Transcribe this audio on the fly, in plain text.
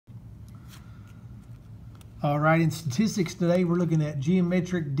All right, in statistics today, we're looking at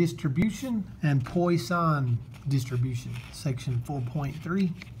geometric distribution and Poisson distribution, section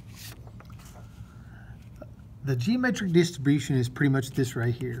 4.3. The geometric distribution is pretty much this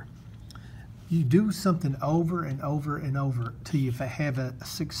right here. You do something over and over and over till you have a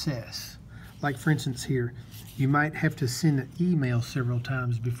success. Like for instance here, you might have to send an email several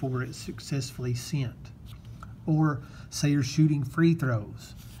times before it's successfully sent. Or say you're shooting free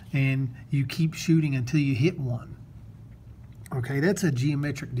throws and you keep shooting until you hit one. Okay, that's a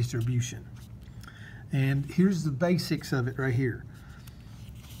geometric distribution. And here's the basics of it right here.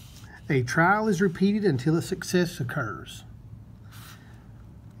 A trial is repeated until a success occurs.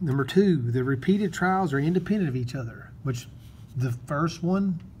 Number two, the repeated trials are independent of each other, which the first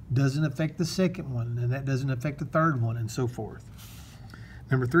one doesn't affect the second one, and that doesn't affect the third one, and so forth.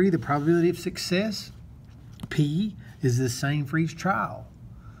 Number three, the probability of success, P, is the same for each trial.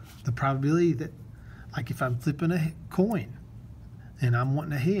 The probability that, like if I'm flipping a coin and I'm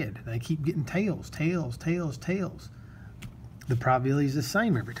wanting a head, and I keep getting tails, tails, tails, tails, the probability is the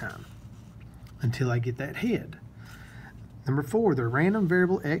same every time until I get that head. Number four, the random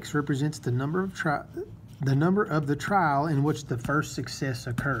variable X represents the number of the trial in which the first success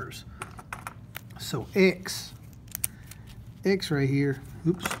occurs. So X right here,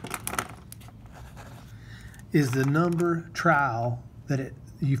 oops, is the number trial that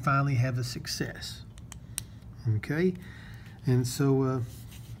you finally have a success. Okay, and so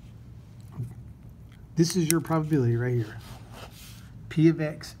this is your probability right here. P of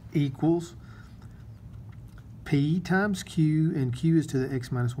X equals P times Q, and Q is to the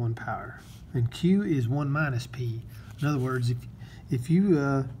X minus 1 power. And Q is 1 minus P. In other words, if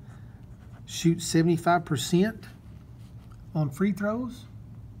you shoot 75% on free throws,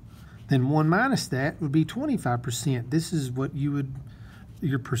 then 1 minus that would be 25%. This is what your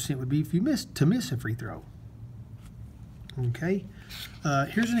percent would be if you miss a free throw. Okay,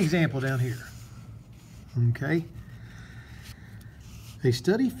 here's an example down here. Okay, a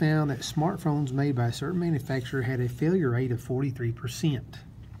study found that smartphones made by a certain manufacturer had a failure rate of 43%.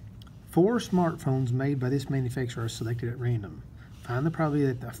 4 smartphones made by this manufacturer are selected at random. Find the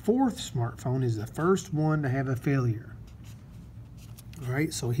probability that the 4th smartphone is the first one to have a failure. All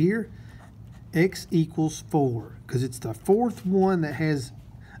right, so here X equals 4 because it's the 4th one that has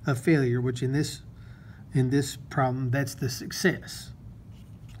a failure, which in this problem that's the success.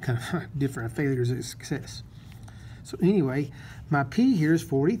 Kind of different. A failure is a success. So anyway, my P here is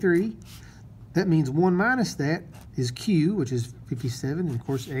 43. That means 1 minus that is Q, which is 57, and of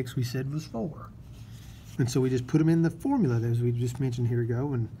course X we said was 4. And so we just put them in the formula as we just mentioned here we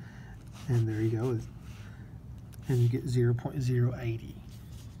go, and there you go. And you get 0.080.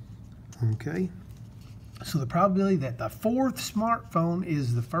 Okay. So the probability that the 4th smartphone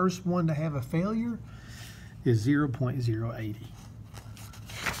is the first one to have a failure is 0.080.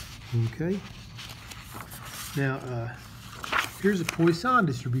 Okay. Now, here's a Poisson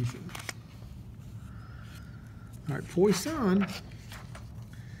distribution. All right, Poisson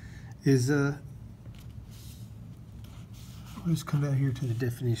is let's come down here to the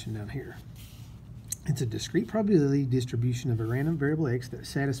definition down here. It's a discrete probability distribution of a random variable X that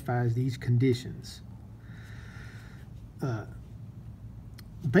satisfies these conditions.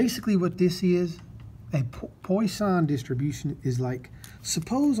 Basically what this is, a Poisson distribution is like,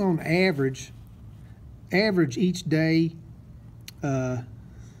 suppose on average each day, let's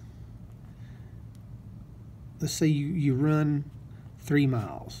say you run 3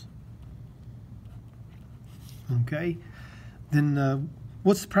 miles. Okay, then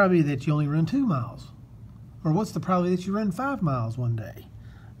what's the probability that you only run 2 miles? Or what's the probability that you run 5 miles one day?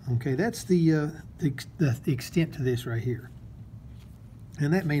 Okay, that's the extent to this right here.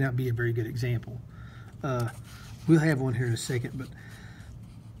 And that may not be a very good example. We'll have one here in a second, but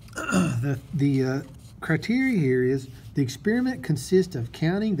the criteria here is the experiment consists of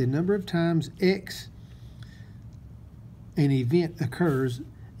counting the number of times X an event occurs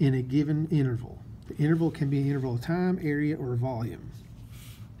in a given interval. The interval can be an interval of time, area, or volume.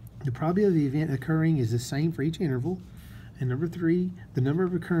 The probability of the event occurring is the same for each interval. And number 3, the number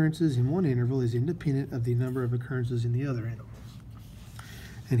of occurrences in one interval is independent of the number of occurrences in the other intervals.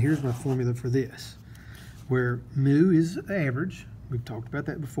 And here's my formula for this, where mu is average. We've talked about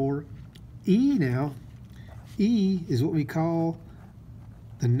that before. E now, E is what we call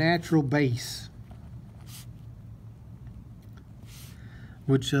the natural base,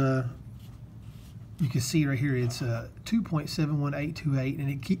 which you can see right here. It's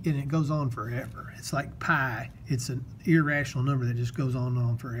 2.71828, and it goes on forever. It's like pi. It's an irrational number that just goes on and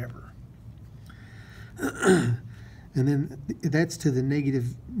on forever. And then that's to the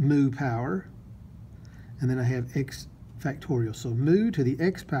negative mu power. and then I have x factorial. So mu to the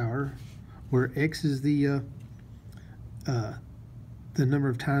x power, where x is the number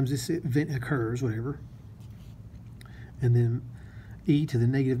of times this event occurs, whatever, and then e to the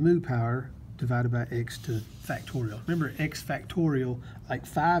negative mu power divided by x to factorial. Remember, x factorial, like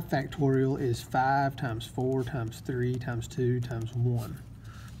 5 factorial is 5 times 4 times 3 times 2 times 1.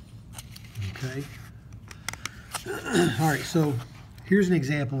 Okay? All right, so here's an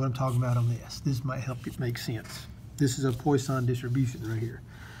example of what I'm talking about on this. This might help it make sense. This is a Poisson distribution right here.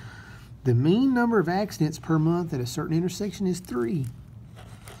 The mean number of accidents per month at a certain intersection is 3.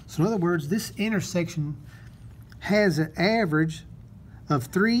 So in other words, this intersection has an average of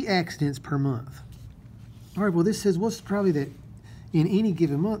 3 accidents per month. All right, well, this says what's probably that in any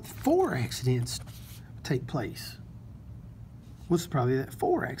given month 4 accidents take place. What's probably that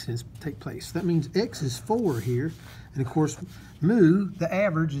 4 accidents take place? So that means x is 4 here, and of course mu, the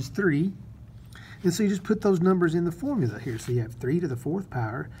average, is 3. And so you just put those numbers in the formula here. So you have 3 to the 4th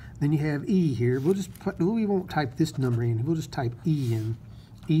power, then you have e here. We won't type this number in, we'll just type e in,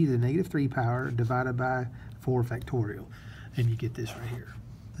 e to the negative 3 power divided by 4 factorial. And you get this right here.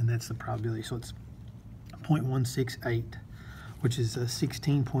 And that's the probability. So it's 0.168, which is a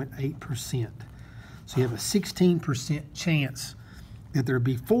 16.8%. So you have a 16% chance that there'll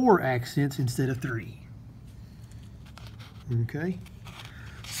be 4 accidents instead of 3. Okay?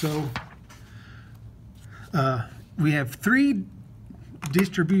 So we have 3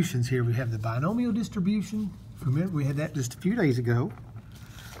 distributions here. We have the binomial distribution. Remember, we had that just a few days ago.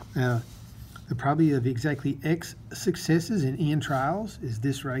 The probability of exactly x successes in n trials is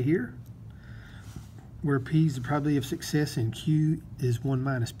this right here, where p is the probability of success and q is 1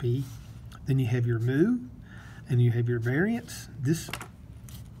 minus p. Then you have your mu, and you have your variance. This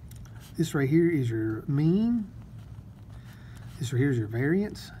right here is your mean. This right here is your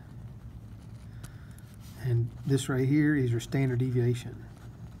variance. And this right here is your standard deviation.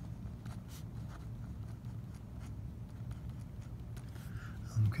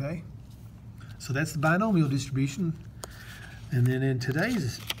 Okay. So that's the binomial distribution. And then in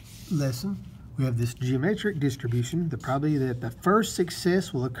today's lesson, we have this geometric distribution, the probability that the first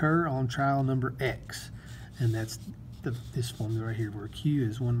success will occur on trial number x. And that's this formula right here, where q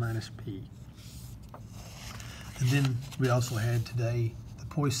is 1 minus p. And then we also had today the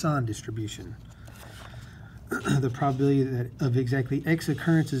Poisson distribution. The probability of exactly x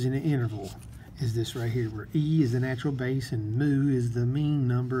occurrences in an interval is this right here, where e is the natural base and mu is the mean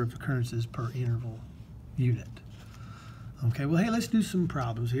number of occurrences per interval unit. Okay, well, hey, let's do some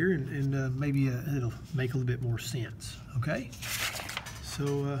problems here, and maybe it'll make a little bit more sense. Okay,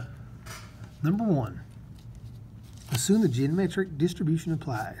 so number 1, assume the geometric distribution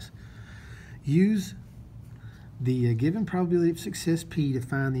applies. Use the given probability of success p to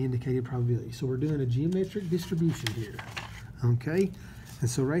find the indicated probability. So we're doing a geometric distribution here. Okay. And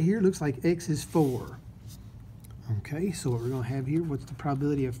so right here it looks like x is 4. Okay, so what we're going to have here, what's the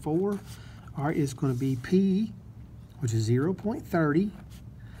probability of 4? All right, it's going to be p, which is 0.30,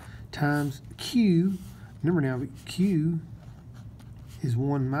 times q. Remember now, q is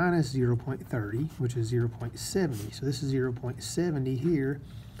 1 minus 0.30, which is 0.70. So this is 0.70 here.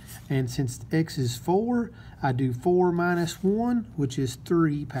 And since x is 4, I do 4 minus 1, which is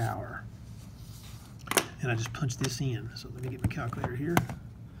 3 power. And I just punch this in. So let me get my calculator here.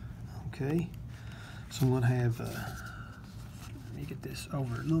 Okay. So I'm going to have, let me get this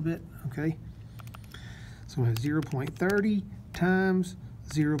over a little bit. Okay. So we have 0.30 times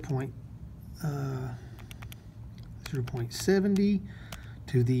 0.70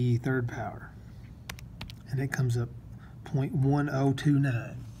 to the 3rd power. And that comes up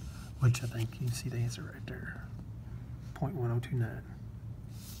 0.1029, which I think you can see the answer right there. 0.1029.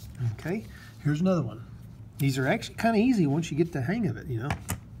 Okay. Here's another one. These are actually kind of easy once you get the hang of it, you know.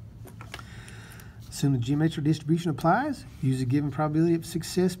 Assume the geometric distribution applies. Use a given probability of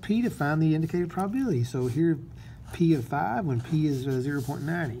success p to find the indicated probability. So here, p of 5 when p is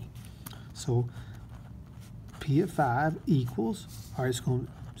 0.90. So p of 5 equals, all right, it's going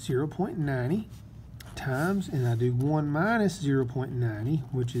 0.90 times, and I do 1 minus 0.90,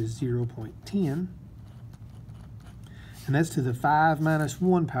 which is 0.10. And that's to the 5 minus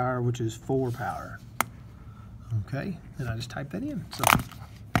 1 power, which is 4 power. Okay, and I just type that in. So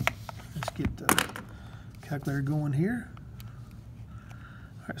let's get the calculator going here.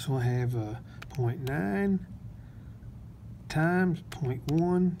 All right, so I have 0.9 times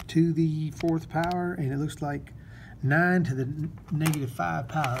 0.1 to the 4th power, and it looks like 9 to the negative 5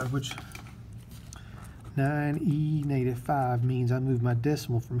 power, which 9e negative 5 means I move my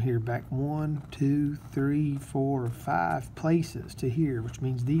decimal from here back 1, 2, 3, 4, 5 places to here, which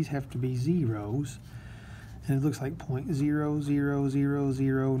means these have to be zeros. and it looks like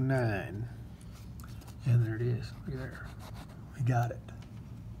 0.00009. And there it is, look there, we got it.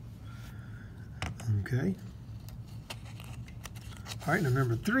 Okay. All right, now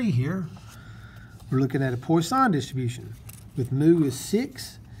number 3 here, we're looking at a Poisson distribution with mu is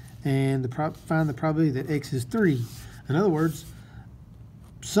 6 and find the probability that x is 3. In other words,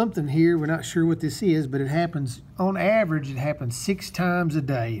 something here, we're not sure what this is, but it happens, on average, it happens 6 times a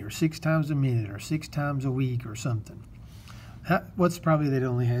day or 6 times a minute or 6 times a week or something. What's the probability that it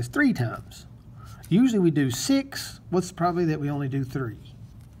only has 3 times? Usually we do 6. What's the probability that we only do 3?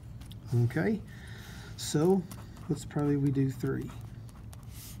 Okay, so what's the probability we do 3?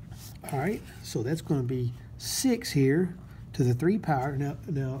 All right, so that's going to be 6 here to the 3 power. Now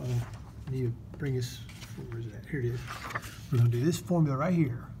I need to bring this, where is that? Here it is. We're going to do this formula right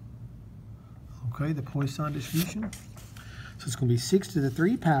here. Okay, the Poisson distribution. So it's going to be 6 to the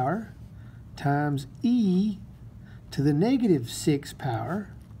 3 power times e to the negative 6 power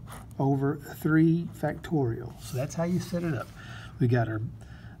over 3 factorial. So that's how you set it up. We got our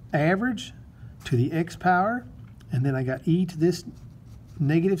average to the x power, and then I got e to this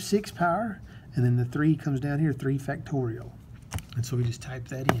negative 6 power, and then the 3 comes down here, 3 factorial. And so we just type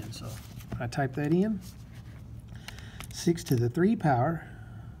that in. So I type that in, 6 to the 3 power,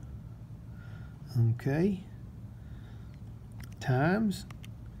 okay, times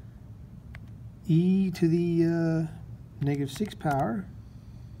e to the negative 6 power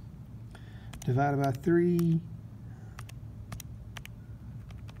divided by 3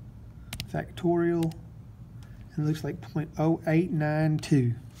 factorial, and it looks like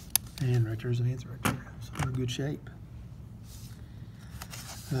 0.0892. And right there's an answer right there. So we're in good shape.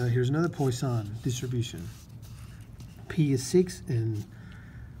 Here's another Poisson distribution. P is 6 and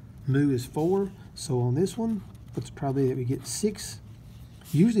mu is 4. So on this one, what's the probability that we get 6?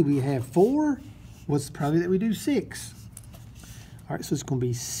 Usually we have 4. What's the probability that we do 6? All right, so it's going to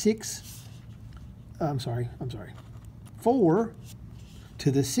be 4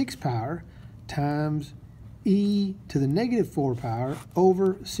 to the 6 power times e to the negative 4 power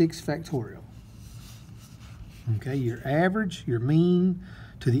over 6 factorial. Okay, your average, your mean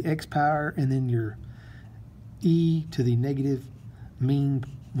to the x power, and then your e to the negative mean,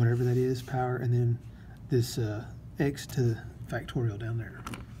 whatever that is, power, and then this x to the factorial down there.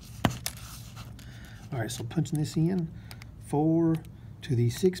 All right, so punching this in, 4 to the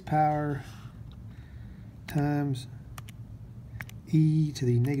 6 power times e to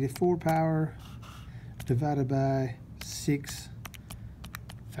the negative 4 power divided by 6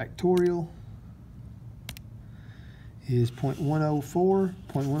 factorial is 0.104.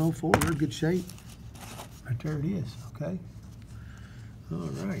 0.104, we're in good shape. Right there it is, okay? All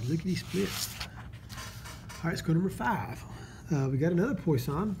right, lickety split. All right, let's go to number 5. We got another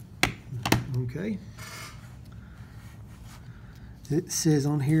Poisson, okay? It says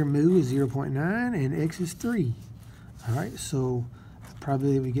on here mu is 0.9 and x is 3. All right, so the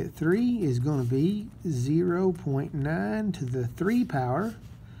probability we get 3 is going to be 0.9 to the 3 power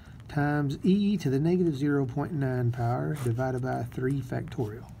times e to the negative 0.9 power divided by 3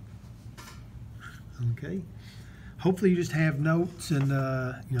 factorial. Okay. Hopefully you just have notes, and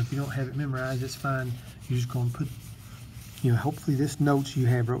if you don't have it memorized, that's fine. You're just going to put, hopefully this notes you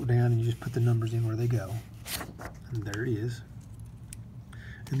have wrote down, and you just put the numbers in where they go. And there it is.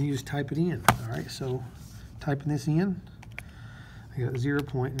 And then you just type it in. All right, so typing this in, I got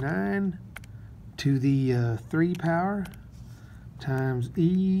 0.9 to the 3 power times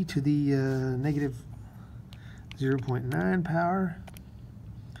e to the negative 0.9 power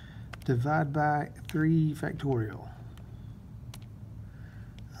divided by 3 factorial.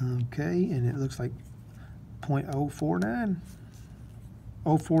 Okay, and it looks like 0.049.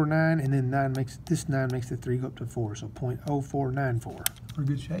 049, and then 9 makes the 3 go up to 4, so 0.0494. We're in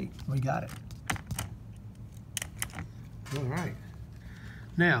good shape. We got it. All right.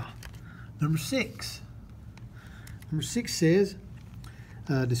 Now, number 6. Number 6 says,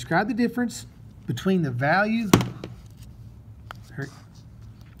 describe the difference between the value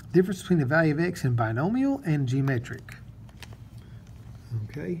of x in binomial and geometric.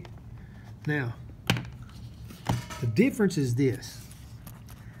 Okay. Now, the difference is this.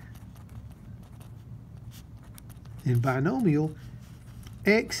 In binomial,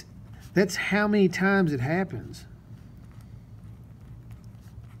 x, that's how many times it happens.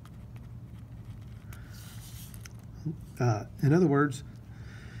 In other words,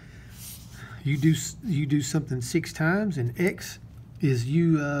 you do something 6 times, and x is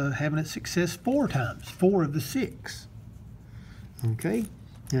you having a success 4 times, 4 of the 6. Okay,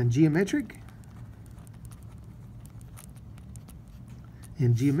 and in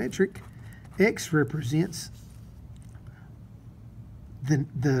geometric, X represents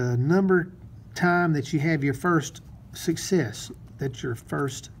the number time that you have your first success. That's your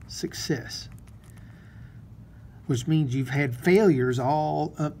first success, which means you've had failures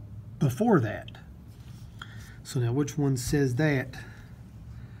all up before that. So now which one says that?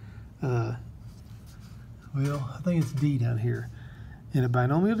 Well, I think it's D down here. In a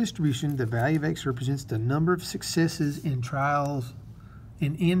binomial distribution, the value of X represents the number of successes in trials,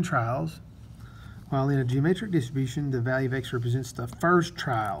 while in a geometric distribution, the value of X represents the first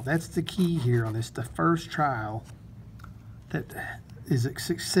trial. That's the key here on this, the first trial that is a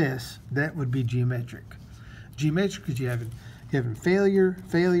success. That would be geometric. Geometric is you having failure,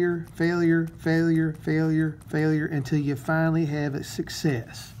 failure, failure, failure, failure, failure, until you finally have a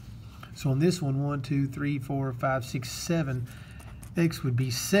success. So on this one, 1, 2, 3, 4, 5, 6, 7, X would be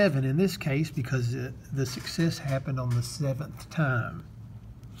 7 in this case because the success happened on the 7th time.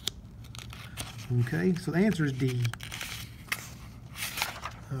 Okay, so the answer is D.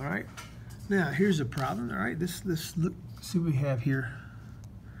 All right, now here's a problem. All right, let's look, see what we have here.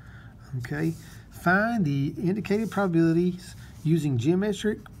 Okay, find the indicated probabilities using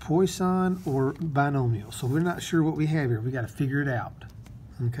geometric, Poisson, or binomial. So we're not sure what we have here. We got to figure it out.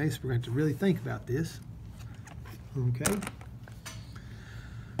 Okay, so we're going to have to really think about this. Okay.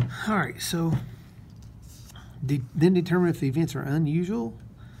 All right, so then determine if the events are unusual.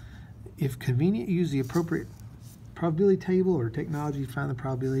 If convenient, use the appropriate probability table or technology to find the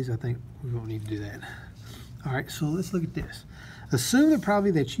probabilities. I think we won't need to do that. All right, so let's look at this. Assume the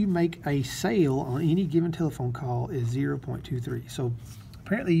probability that you make a sale on any given telephone call is 0.23. So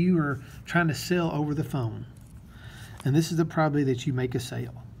apparently you are trying to sell over the phone. And this is the probability that you make a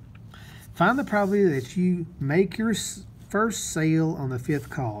sale. Find the probability that you make your first sale on the 5th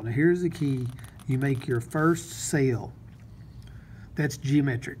call. Now here's the key. You make your first sale. That's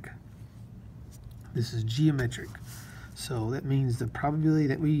geometric. This is geometric. So that means the probability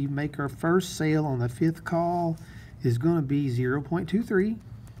that we make our first sale on the 5th call is going to be 0.23.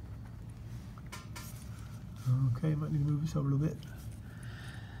 Okay, might need to move this over a little bit.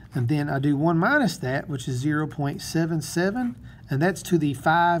 And then I do 1 minus that, which is 0.77, and that's to the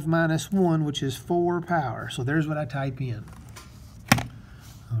 5 minus 1, which is 4 power. So there's what I type in.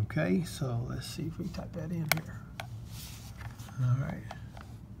 Okay, so let's see if we type that in here. All right.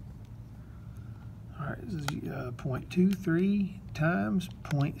 All right, this is 0.23 times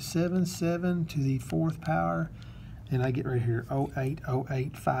 0.77 to the 4th power, and I get right here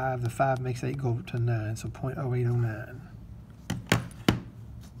 0.8085. The 5 makes 8 go up to 9, so 0.0809.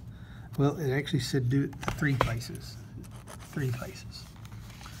 Well, it actually said do it 3 places. 3 places.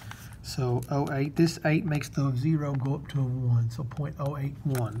 So 0.8, this 8 makes the 0 go up to a 1, so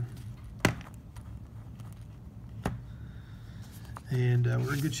 0.081. And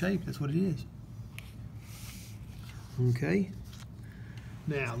we're in good shape, that's what it is. Okay,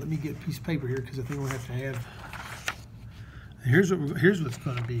 now let me get a piece of paper here because I think we'll have to have. Here's what's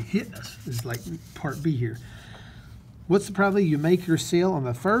going to be hitting us. This is like part B here. What's the probability you make your sale on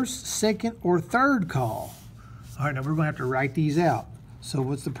the 1st, 2nd, or 3rd call? All right, now we're going to have to write these out. So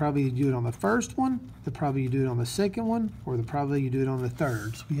what's the probability you do it on the 1st one, the probability you do it on the 2nd one, or the probability you do it on the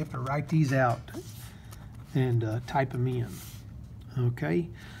 3rd? So we have to write these out and type them in. Okay,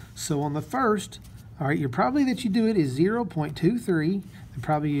 so on the 1st, all right, your probability that you do it is 0.23. The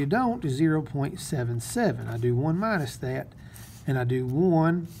probability you don't is 0.77. I do 1 minus that, and I do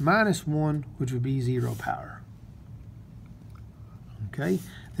 1 minus 1, which would be 0 power. Okay,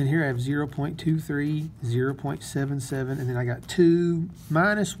 then here I have 0.23, 0.77, and then I got 2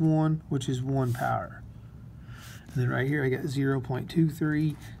 minus 1, which is 1 power. And then right here I got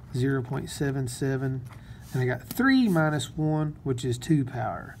 0.23, 0.77, and I got 3 minus 1, which is 2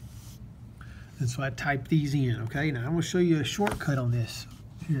 power. And so I type these in, okay? Now I'm going to show you a shortcut on this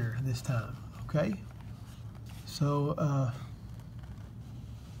here this time, okay? So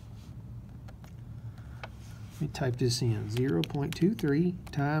let me type this in, 0.23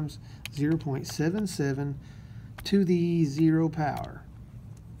 times 0.77 to the 0 power.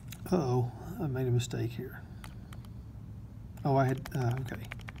 Uh-oh, I made a mistake here. Oh, I had, okay.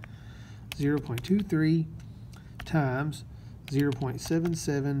 0.23 times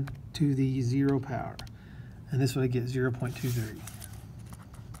 0.77 to the 0 power. And this would get 0.23.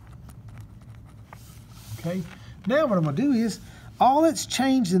 Okay, now what I'm going to do is, all that's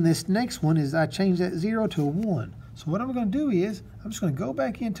changed in this next one is I changed that 0 to a 1. So what I'm going to do is, I'm just going to go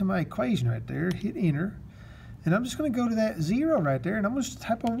back into my equation right there, hit enter, and I'm just going to go to that 0 right there, and I'm going to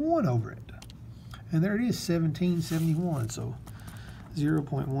type a 1 over it. And there it is, 1771, so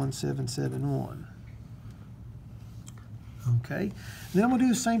 0.1771. Okay, and then I'm going to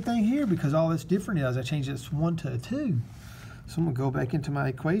do the same thing here because all that's different is I change this 1 to a 2. So I'm going to go back into my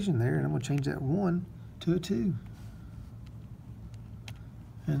equation there, and I'm going to change that 1 to a 2.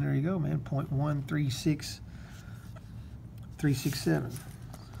 And there you go, man, 0.136367.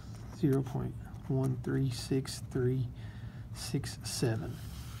 0.136367.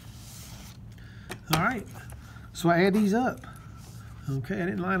 All right, so I add these up. Okay, I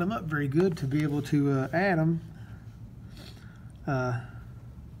didn't line them up very good to be able to add them. So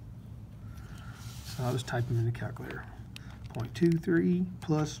I'll just type them in the calculator. 0.23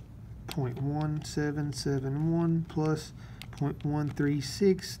 plus 0.1771 plus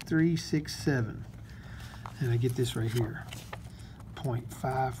 0.136367. And I get this right here.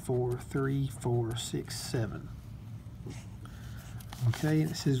 0.543467. Okay,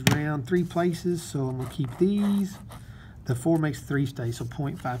 and it says round 3 places, so I'm going to keep these. The 4 makes 3 stay, so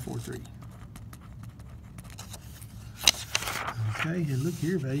 0.543. Okay, and look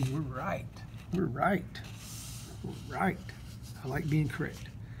here, baby, we're right. We're right. We're right. I like being correct.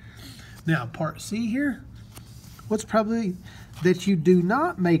 Now, part C here, what's probably that you do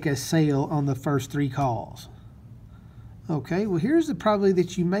not make a sale on the first 3 calls? Okay, well, here's the probability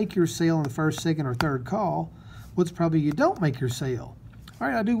that you make your sale on the first, second, or third call. What's probably you don't make your sale? All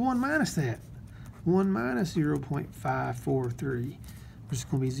right, I'll do 1 minus that. 1 minus 0.543, which is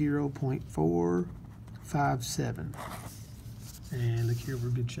going to be 0.457. And look here, we're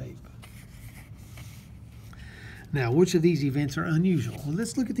in good shape. Now, which of these events are unusual? Well,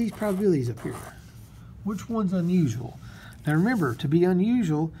 let's look at these probabilities up here. Which one's unusual? Now remember, to be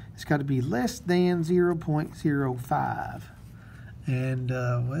unusual, it's got to be less than 0.05. And,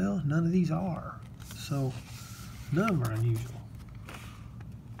 well, none of these are. So, none of them are unusual.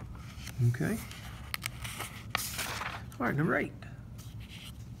 Okay. All right, number 8.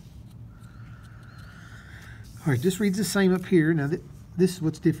 All right, this reads the same up here. Now, this is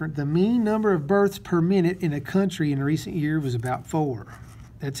what's different. The mean number of births per minute in a country in a recent year was about 4.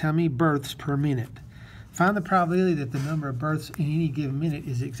 That's how many births per minute. Find the probability that the number of births in any given minute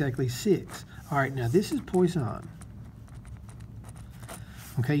is exactly 6. All right, now this is Poisson.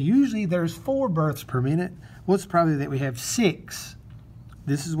 Okay, usually there's 4 births per minute. What's the probability that we have 6?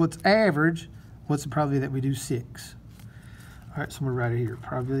 This is what's average. What's the probability that we do 6? All right, so I'm going to write it here.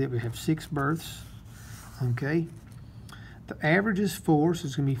 Probability that we have 6 births. Okay. The average is 4, so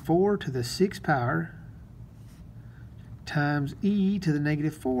it's going to be 4 to the 6th power times e to the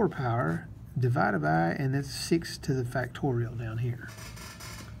negative 4 power divided by, and that's 6 to the factorial down here.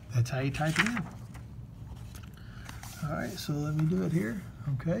 That's how you type it in. All right, so let me do it here.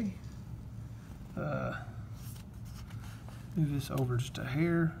 Okay. Move this over just a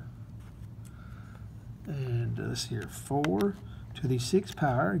hair. And let's see here, 4 to the 6th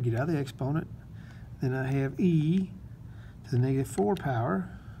power, get out of the exponent. Then I have e to the negative 4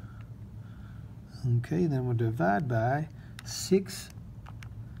 power. Okay, then we'll divide by 6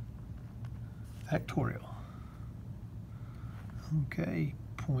 factorial. Okay,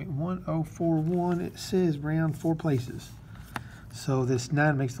 0.1041, it says round 4 places. So this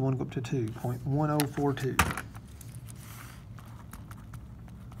 9 makes the 1 go up to 2, 0.1042.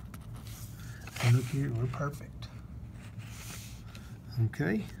 And look here, we're perfect.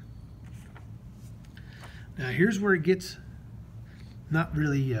 Okay. Now here's where it gets not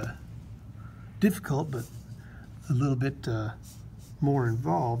really difficult, but a little bit more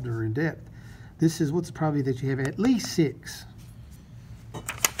involved or in depth. This is what's the probability that you have at least 6.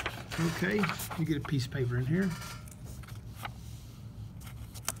 Okay, you get a piece of paper in here.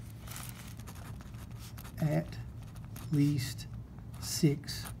 At least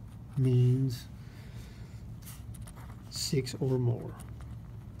 6 means 6 or more,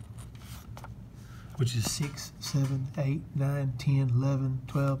 which is 6, 7, 8, 9, 10, 11,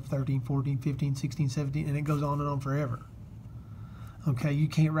 12, 13, 14, 15, 16, 17, and it goes on and on forever. Okay, you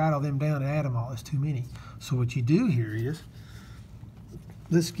can't write all them down and add them all. It's too many. So what you do here is,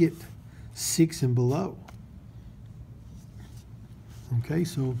 let's get 6 and below. Okay,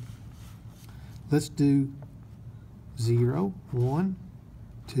 so let's do 0, 1,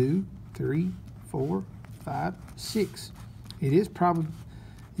 2, 3, 4, 5, 6. It is probable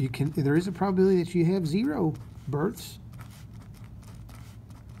there is a probability that you have 0 births.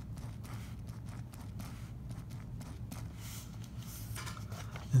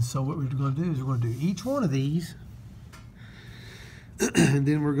 And so what we're going to do is we're going to do each one of these, and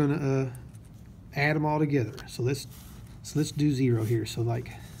then we're going to add them all together. So let's do 0 here. So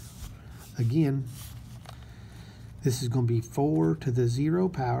like again, this is going to be 4 to the 0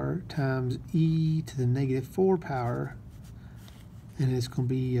 power times e to the negative 4 power, and it's going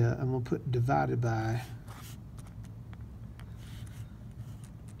to be I'm going to put divided by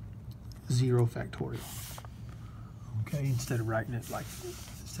 0 factorial. Okay, instead of writing it like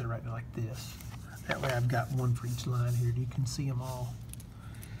this. That way I've got one for each line here. You can see them all.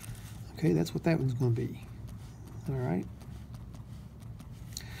 Okay, that's what that one's going to be. All right.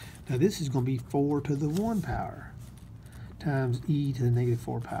 Now this is going to be 4 to the 1 power times e to the negative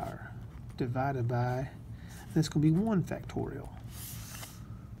 4 power divided by, that's going to be 1 factorial.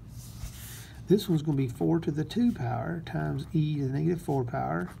 This one's going to be 4 to the 2 power times e to the negative 4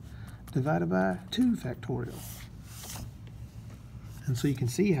 power divided by 2 factorial. And so you can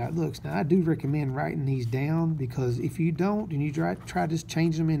see how it looks. Now I do recommend writing these down, because if you don't and you try just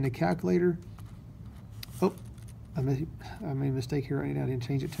change them in the calculator, oh, I made a mistake here right now. I didn't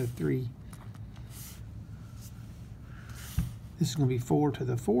change it to 3. This is going to be 4 to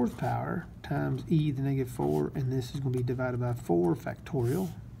the 4th power times e to the negative 4, and this is going to be divided by 4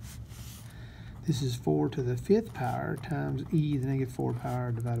 factorial. This is 4 to the 5th power times e to the negative 4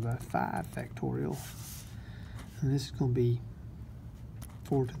 power divided by 5 factorial. And this is going to be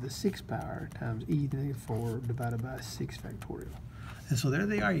 4 to the 6th power times e to the negative 4 divided by 6 factorial. And so there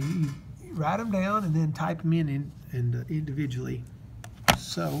they are. You write them down and then type them in individually.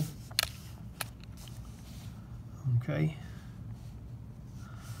 So, okay.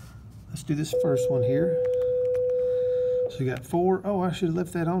 Let's do this first one here. So you got 4. Oh, I should have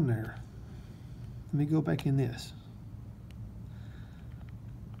left that on there. Let me go back in this.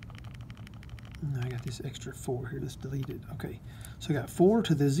 I got this extra 4 here. Let's delete it. Okay. So I got 4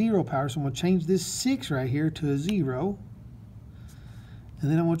 to the 0 power. So I'm going to change this 6 right here to a 0.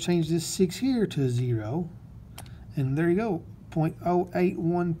 And then I'm going to change this 6 here to a 0. And there you go.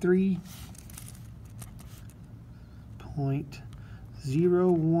 0.0813.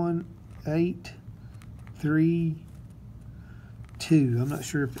 0.01832. I'm not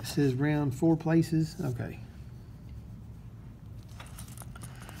sure if it says round 4 places. Okay.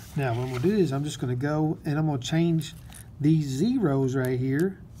 Now what I'm going to do is I'm just going to go and I'm going to change these zeros right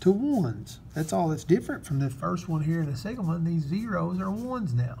here to 1s. That's all that's different from the first one here and the second one. These zeros are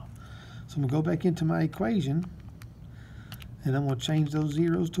 1s now. So I'm going to go back into my equation and I'm going to change those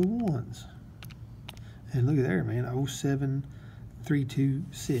zeros to 1s. And look at there, man,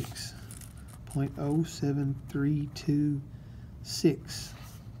 0.07326. 0.07326.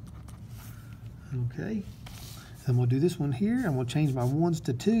 Okay. I'm going to do this one here. I'm going to change my 1s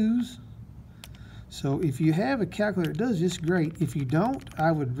to 2s. So if you have a calculator that does this, great. If you don't,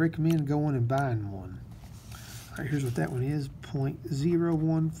 I would recommend going and buying one. All right, here's what that one is.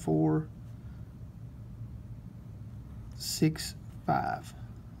 0.01465.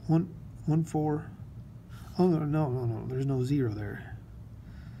 114. Oh, no. There's no 0 there.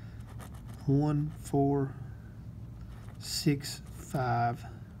 1465.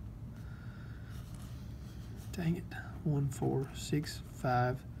 Dang it.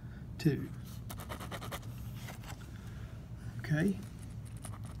 14652. Okay.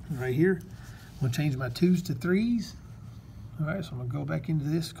 Right here, I'm going to change my 2s to 3s. All right, so I'm going to go back into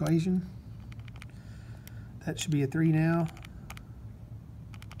this equation. That should be a 3 now.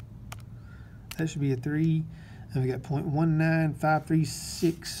 That should be a 3. And we got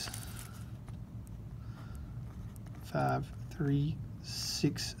 0.19536.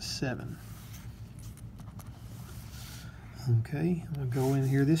 5367. Okay, I'm going to go in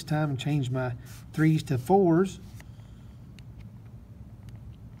here this time and change my 3s to 4s.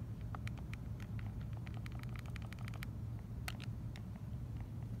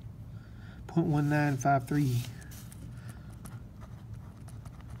 .1953.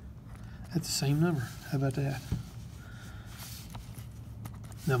 That's the same number. How about that?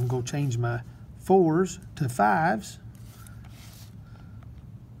 Now I'm going to change my 4s to 5s.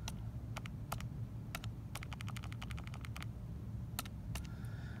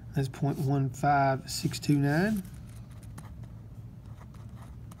 That's 0.15629.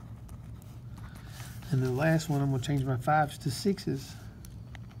 And the last one, I'm going to change my 5s to 6s.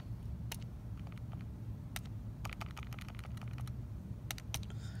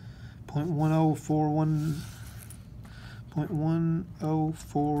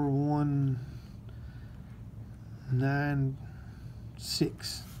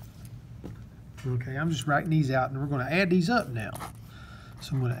 0.104196. Okay, I'm just writing these out, and we're going to add these up now.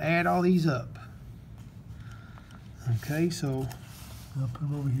 So I'm going to add all these up. Okay, so I'll put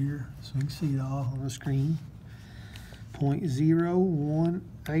them over here so you can see it all on the screen.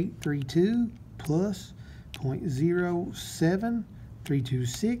 0.01832 plus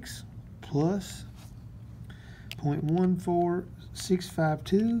 0.07326 plus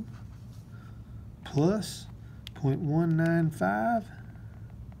 0.14652 plus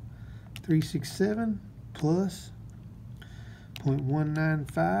 0.195367 plus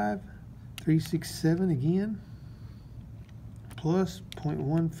 0.195 367 again, plus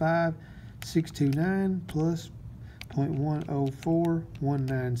 0.15629 plus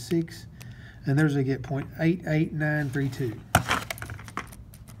 0.104196, and there's I get 0.88932.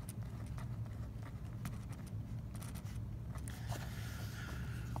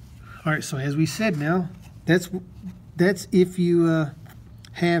 All right, so as we said now, that's if you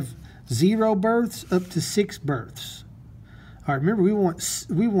have 0 births up to 6 births. All right, remember we want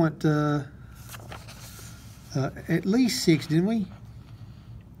at least 6, didn't we?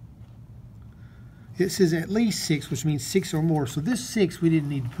 It says at least 6, which means 6 or more. So this 6, we didn't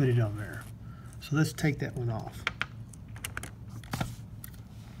need to put it on there. So let's take that one off.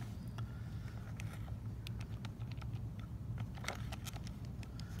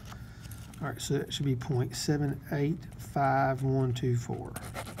 All right, so that should be 0.785124.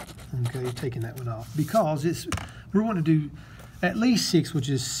 Okay, taking that one off because we want to do at least 6, which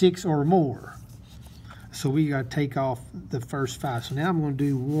is 6 or more. So we got to take off the first 5. So now I'm going to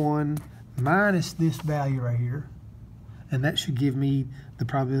do 1 minus this value right here, and that should give me the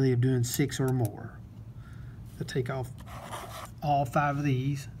probability of doing 6 or more. So take off all 5 of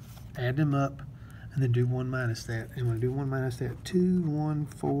these, add them up, and then do 1 minus that. And when I do 1 minus that, 2, 1,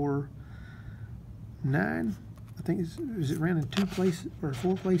 4, 9. I think is it ran in 2 places or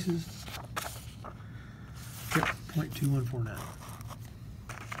 4 places? Yep, 0.2149.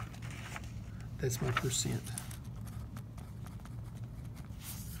 That's my percent.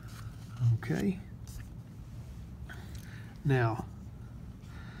 Okay. Now,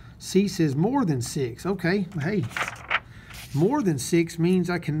 C says more than 6. Okay, hey, more than 6 means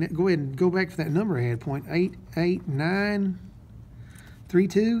I can go ahead and go back to that number I had,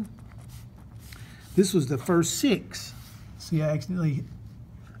 0.88932. This was the first 6. See, I accidentally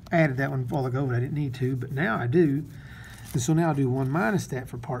added that one a while ago, but I didn't need to, but now I do. And so now I'll do 1 minus that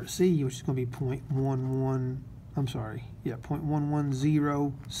for part C, which is going to be 0.11, I'm sorry, yeah,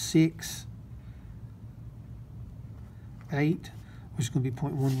 0.11068, which is going to be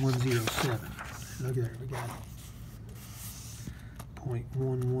 0.1107. Look there, we got it.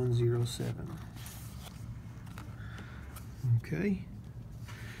 0.1107. Okay.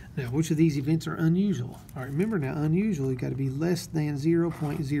 Now, which of these events are unusual? All right, remember now, unusual, you got to be less than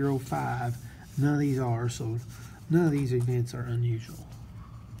 0.05. None of these are, so none of these events are unusual.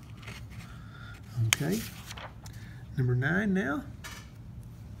 Okay. Number 9 now.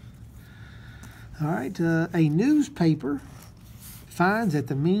 All right, a newspaper finds that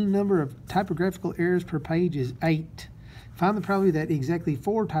the mean number of typographical errors per page is 8. Find the probability that exactly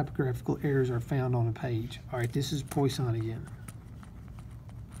 4 typographical errors are found on a page. All right, this is Poisson again.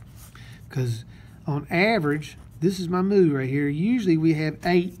 Because on average, this is my mood right here, usually we have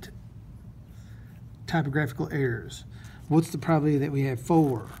 8 typographical errors. What's the probability that we have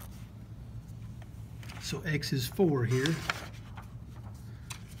 4? So X is 4 here.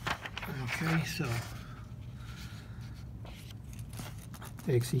 Okay, so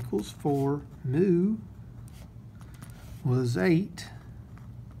X equals 4. Mu was 8.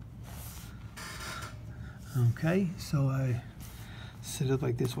 Okay, so I set it up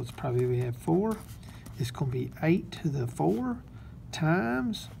like this. What's probably we have 4? It's going to be 8 to the 4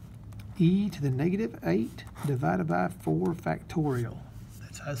 times e to the negative 8 divided by 4 factorial.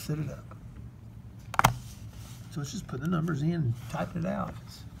 That's how I set it up. So let's just put the numbers in and type it out.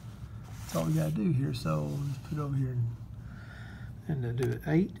 That's all we got to do here. So let's put it over here and do it.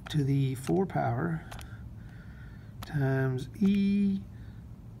 8 to the 4 power times e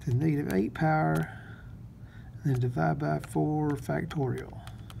to the negative 8 power, and then divide by 4 factorial.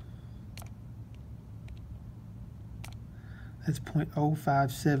 That's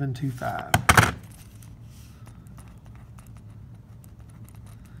 0.05725.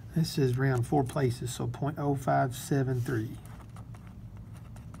 This is around 4 places, so 0.0573.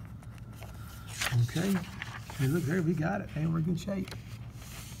 Okay, and look there, we got it, and we're in good shape.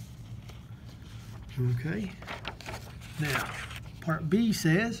 Okay, now part B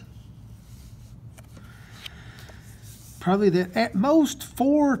says probably that at most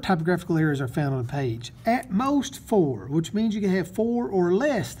 4 typographical errors are found on a page. At most 4, which means you can have 4 or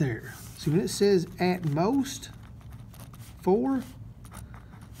less there. So when it says at most 4,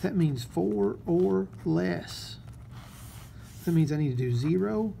 that means 4 or less. That means I need to do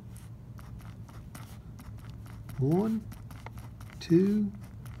 0, 1, 2,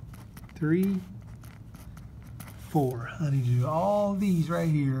 3, 4. I need to do all these right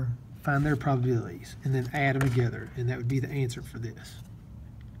here, find their probabilities, and then add them together, and that would be the answer for this.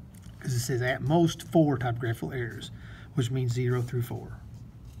 Because it says at most 4 typographical errors, which means 0 through 4.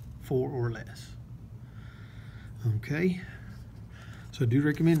 4 or less. Okay. So I do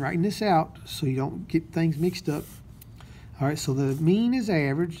recommend writing this out so you don't get things mixed up. All right, so the mean is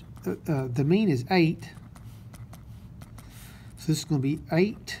average. The mean is 8. So this is going to be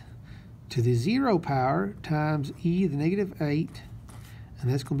 8 to the 0 power times e to the negative 8. And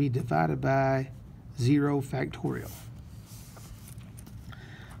that's going to be divided by 0 factorial.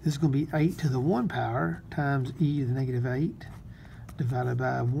 This is going to be 8 to the 1 power times e to the negative 8 divided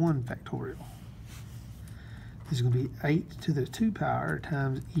by 1 factorial. This is going to be 8 to the 2 power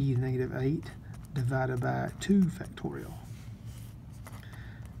times e to the negative 8 divided by 2 factorial.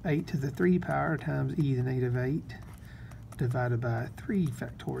 8 to the 3 power times e to the negative 8 divided by 3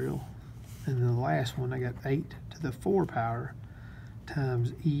 factorial. And then the last one, I got 8 to the 4 power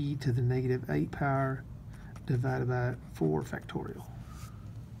times e to the negative 8 power divided by 4 factorial.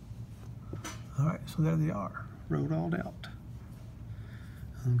 All right, so there they are, wrote all out.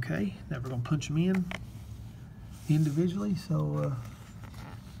 Okay, now we're going to punch them in individually. So,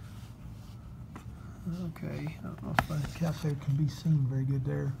 okay, I don't know if the calculator can be seen very good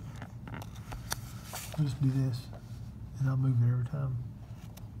there. I'll just do this, and I'll move it every time.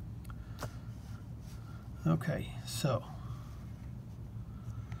 Okay, so.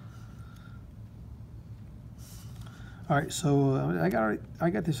 All right, so I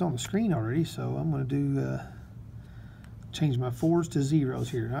got this on the screen already, so I'm going to do change my 4s to 0s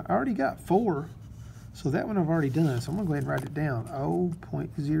here. I already got 4, so that one I've already done. So I'm going to go ahead and write it down.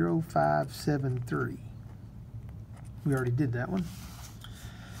 0.0573. We already did that one.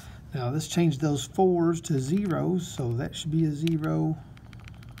 Now let's change those 4s to 0s. So that should be a 0.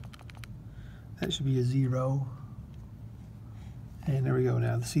 That should be a 0. And there we go.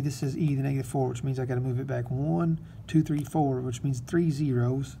 Now see, this says e to the negative 4, which means I got to move it back 1, 2, 3, 4, which means 3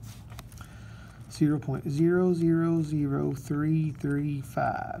 zeros.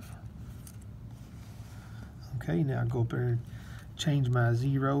 0.000335. Okay, now go up there and change my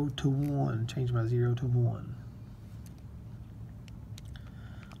 0 to 1. Change my 0 to 1.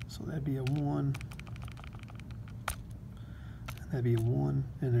 So that'd be a 1. That'd be a 1.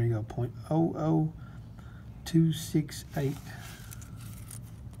 And there you go, 0.00268.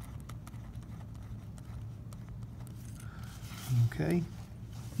 Okay.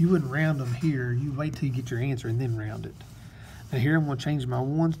 You wouldn't round them here. You wait till you get your answer and then round it. Now here I'm going to change my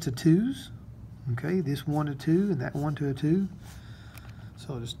 1s to 2s. Okay, this 1 to 2 and that 1 to a 2.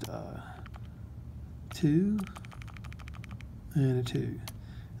 So just 2 and a 2.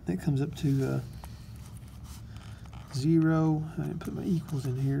 That comes up to 0. I didn't put my equals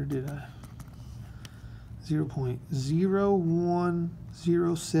in here, did I?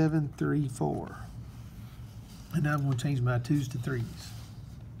 0.010734. And now I'm going to change my 2s to 3s.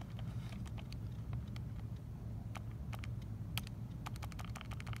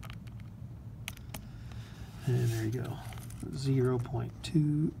 And there you go,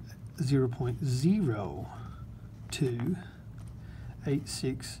 0.02,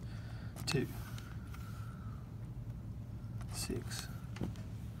 0.02862. 6.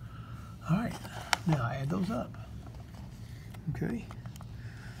 All right, now add those up. Okay.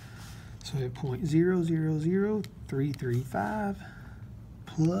 So we have 0.000335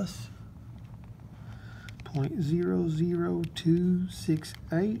 plus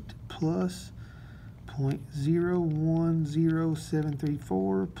 0.00268 plus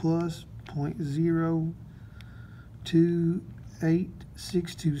 0.010734 plus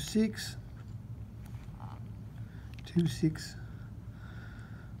 0.028626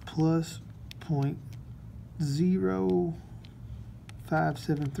 plus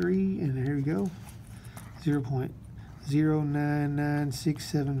 0.0573, and here we go,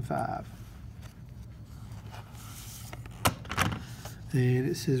 0.099675. And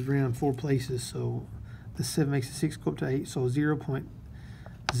it says round 4 places, so the 7 makes the 6 go up to 8, so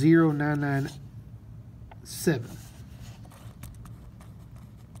 0.0997.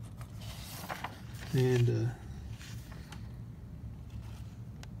 And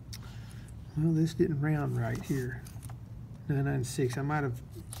well, this didn't round right here. 996. I might have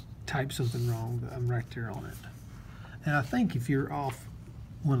typed something wrong, but I'm right there on it. And I think if you're off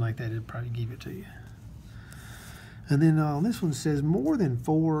one like that, it'll probably give it to you. And then on this one says more than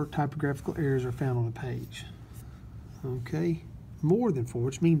 4 typographical errors are found on a page. Okay, more than 4,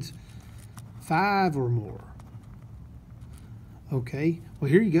 which means 5 or more. Okay, well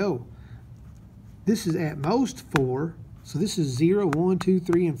here you go. This is at most 4. So this is 0, 1, 2,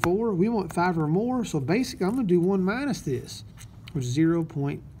 3, and 4. We want 5 or more. So basically, I'm going to do 1 minus this, which is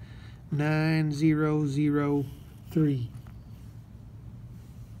 0.9003.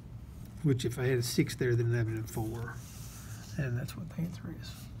 Which, if I had a 6 there, then that would have been 4. And that's what the answer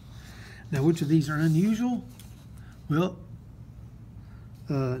is. Now, which of these are unusual? Well,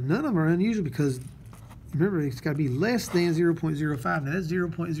 None of them are unusual because, remember, it's got to be less than 0.05. Now, that's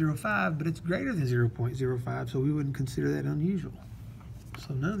 0.05, but it's greater than 0.05, so we wouldn't consider that unusual.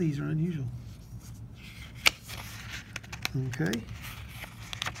 So none of these are unusual. Okay.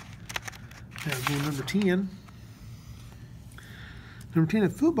 Now, go to number 10. Number 10, a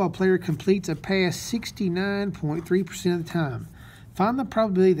football player completes a pass 69.3% of the time. Find the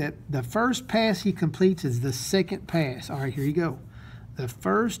probability that the first pass he completes is the second pass. All right, here you go. The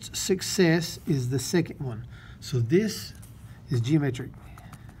first success is the second one. So this is geometric.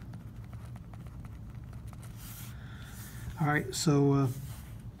 All right, so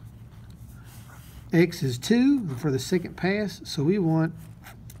X is 2 for the second pass. So we want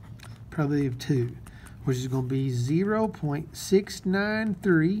probability of 2, which is going to be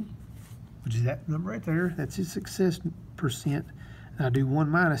 0.693, which is that number right there. That's his success percent. And I do 1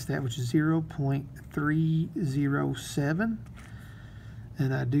 minus that, which is 0.307.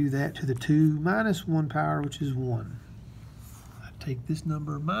 And I do that to the 2 minus 1 power, which is 1. I take this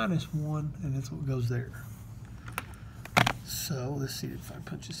number minus 1, and that's what goes there. So let's see if I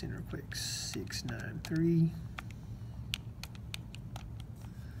punch this in real quick. 693.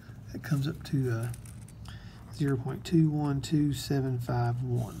 That comes up to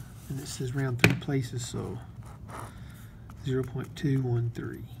 0.212751. And it says round 3 places, so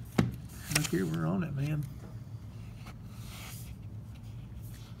 0.213. Look here, we're on it, man.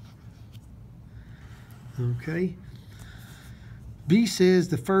 Okay. B says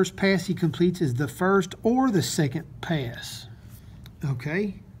the first pass he completes is the first or the second pass.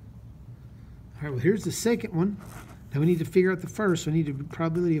 Okay. All right, well, here's the second one. Now we need to figure out the first, so we need a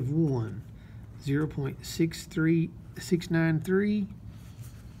probability of 1. 0.693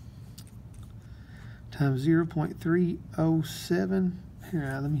 times 0.307.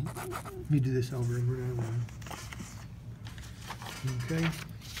 Here, let me do this over and over. Okay.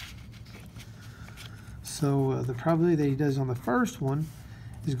 So the probability that he does on the first one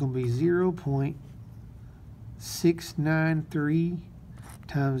is going to be 0.693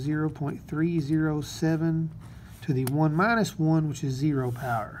 times 0.307 to the 1 minus 1, which is 0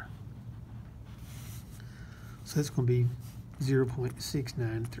 power. So that's going to be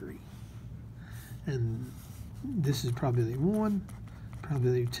 0.693. And this is probability 1.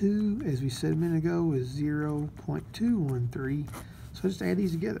 Probability 2, as we said a minute ago, is 0.213. So just add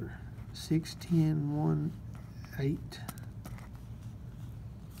these together. 6, 10, 1, 8.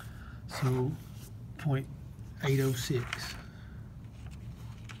 So 0.806.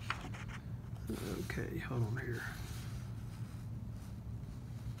 Okay, hold on here.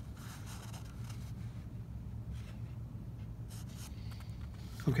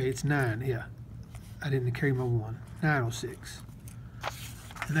 Okay, it's 9, yeah. I didn't carry my 1. 906.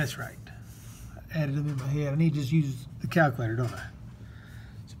 And that's right. I added them in my head. I need to just use the calculator, don't I?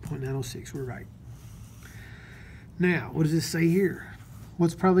 It's 0.906, we're right. Now, what does this say here?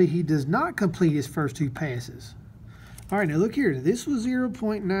 What's probably he does not complete his first 2 passes? All right, now look here. This was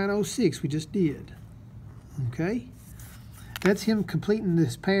 0.906 we just did. Okay? That's him completing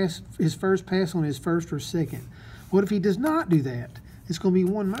this pass, his first pass on his first or second. What if he does not do that? It's going to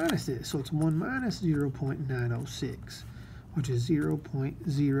be 1 minus this. So it's 1 minus 0.906, which is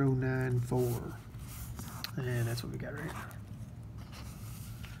 0.094. And that's what we got right here.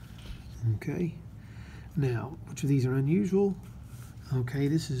 Okay. Now, which of these are unusual? Okay,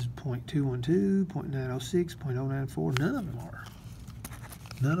 this is 0.212, 0.906, 0.094. None of them are.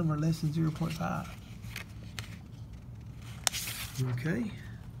 None of them are less than 0.5. Okay.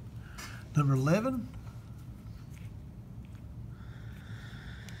 Number 11.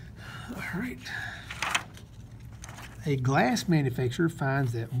 All right. A glass manufacturer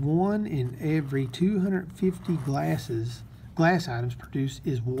finds that 1 in every 250 glass items produced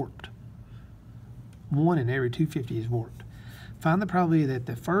is warped. 1 in every 250 is warped. Find the probability that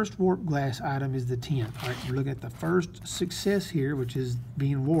the first warped glass item is the 10th. All right, we're looking at the first success here, which is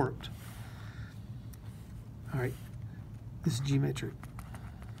being warped. All right, this is geometric.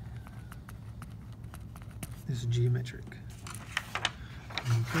 This is geometric.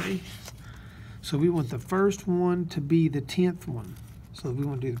 Okay, so we want the first one to be the 10th one. So we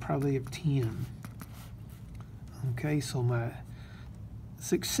want to do the probability of 10. Okay, so my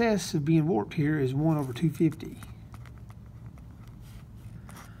success of being warped here is 1 over 250.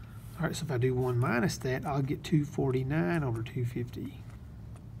 All right, so if I do 1 minus that, I'll get 249 over 250.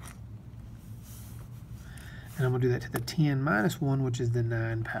 And I'm going to do that to the 10 minus 1, which is the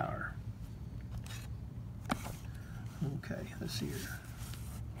 9 power. Okay, let's see here.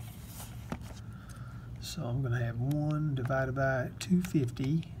 So I'm going to have 1 divided by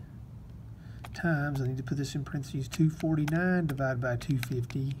 250 times, I need to put this in parentheses, 249 divided by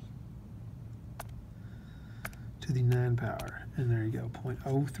 250 to the 9 power. And there you go,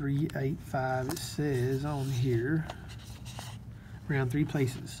 0.0385 it says on here, around 3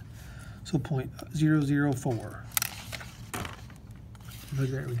 places. So 0.004. Look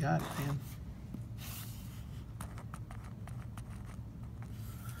there, we got it, man.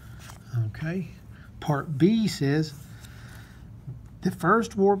 Okay, part B says the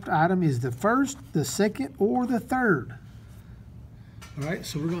first warped item is the first, the second, or the third. All right,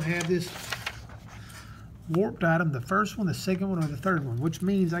 so we're going to have this warped item, the first one, the second one, or the third one, which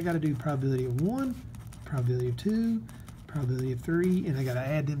means I got to do probability of 1, probability of 2, probability of 3, and I got to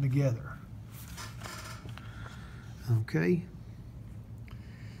add them together. Okay,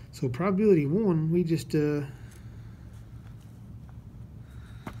 so probability 1, we just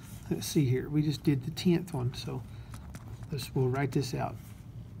let's see here. We just did the 10th one, so we'll write this out.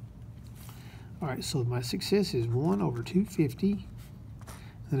 All right, so my success is 1 over 250.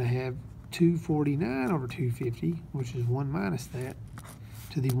 Then I have 249 over 250, which is 1 minus that,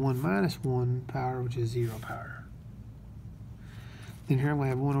 to the 1 minus 1 power, which is 0 power. Then here I'm going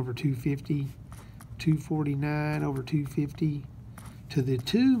to have 1 over 250, 249 over 250, to the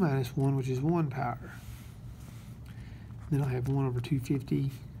 2 minus 1, which is 1 power. Then I'll have 1 over 250,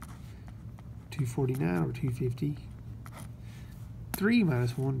 249 over 250, 3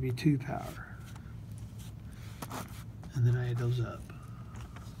 minus 1 would be 2 power. And then I add those up.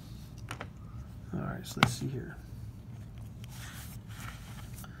 All right, so let's see here.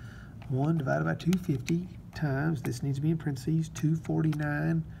 1 divided by 250 times, this needs to be in parentheses,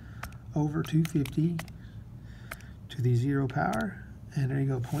 249 over 250 to the 0 power. And there you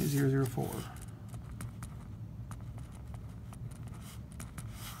go, 0.004.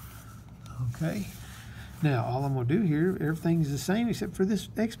 Okay, now all I'm going to do here, everything's the same except for this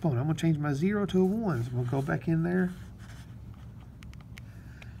exponent. I'm going to change my 0 to a 1. So I'm going to go back in there,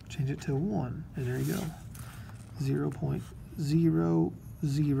 change it to a 1, and there you go,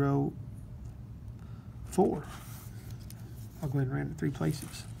 0.004. I'll go ahead and write it in 3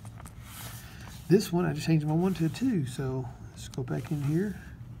 places. This one, I just changed my 1 to a 2, so let's go back in here,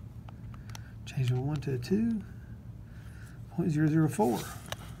 change my 1 to a 2, 0.004.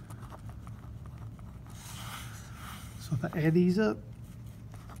 So if I add these up,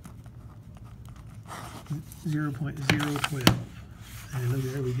 0.012. And look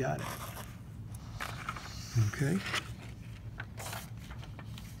there, we got it. Okay.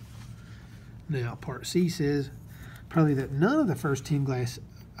 Now, part C says probably that none of the first 10 glass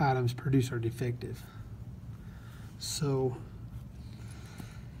items produced are defective. So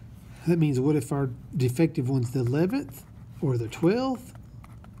that means what if our defective one's the 11th, or the 12th,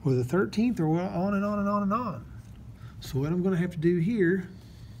 or the 13th, or on and on and on and on. So what I'm going to have to do here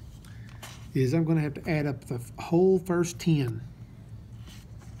is I'm going to have to add up the whole first 10.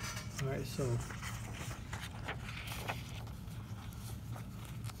 All right, so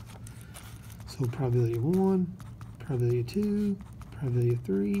probability of 1, probability of 2, probability of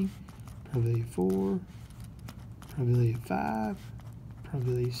 3, probability of 4, probability of 5,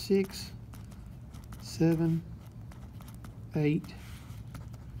 probability of 6, 7, 8,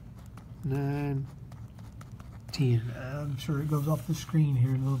 9, 10. I'm sure it goes off the screen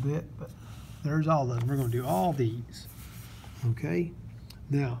here in a little bit, but there's all of them. We're going to do all these. Okay?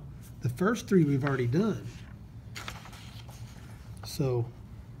 Now, the first 3 we've already done. So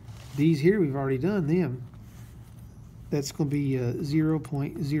these here we've already done them. That's going to be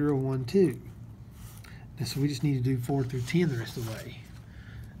 0.012. And so we just need to do 4 through 10 the rest of the way.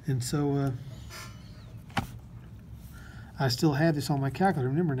 And so I still have this on my calculator.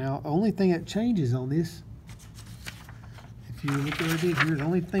 Remember now, the only thing that changes on this, if you look at what I did here, the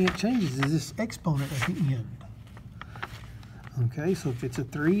only thing that changes is this exponent at the end. Okay, so if it's a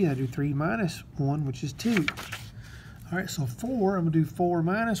 3, I do 3 minus 1, which is 2. All right, so 4, I'm going to do 4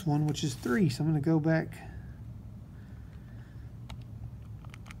 minus 1, which is 3. So I'm going to go back,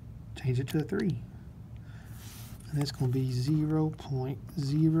 change it to a 3. And that's going to be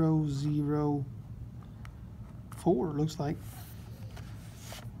 0.004, looks like.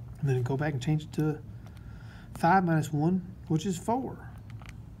 And then go back and change it to 5 minus 1, which is 4.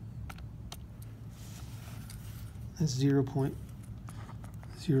 That's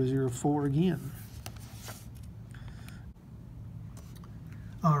 0.004 again.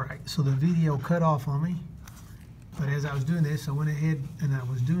 All right, so the video cut off on me, but as I was doing this, I went ahead and I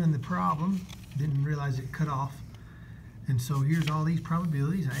was doing the problem, didn't realize it cut off. And so here's all these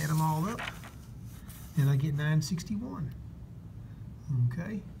probabilities. I add them all up, and I get 961.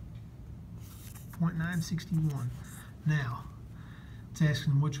 Okay, 0.961. Now, it's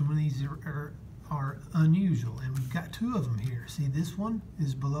asking which one of these are are unusual, and we've got two of them here. See, this one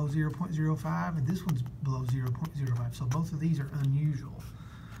is below 0.05 and this one's below 0.05, so both of these are unusual.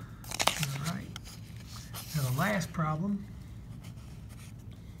 All right, now the last problem,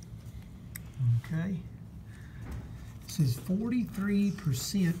 okay, it says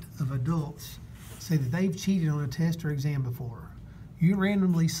 43% of adults say that they've cheated on a test or exam before. You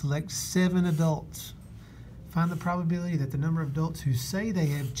randomly select 7 adults. Find the probability that the number of adults who say they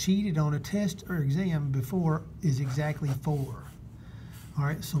have cheated on a test or exam before is exactly 4. All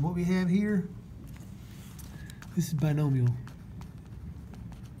right, so what we have here, this is binomial.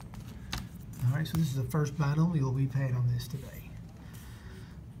 All right, so this is the first binomial we've had on this today.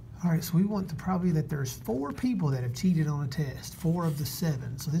 All right, so we want the probability that there's 4 people that have cheated on a test, 4 of the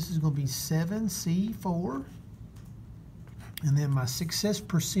 7. So this is going to be 7C4. And then my success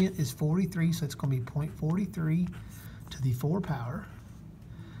percent is 43, so it's going to be 0.43 to the 4 power.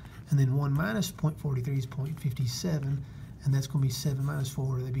 And then 1 minus 0.43 is 0.57, and that's going to be 7 minus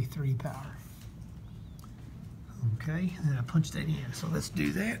 4, that'd be 3 power. Okay, and then I punch that in, so let's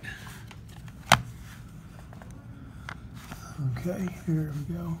do that. Okay, here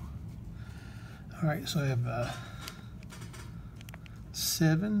we go. All right, so I have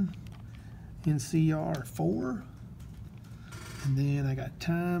 7 NCR4. And then I got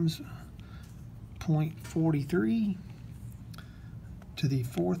times 0.43 to the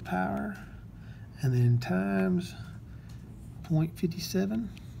 4th power, and then times 0.57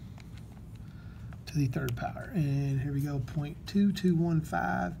 to the 3rd power. And here we go,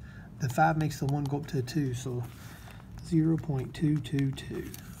 0.2215. The 5 makes the 1 go up to a 2, so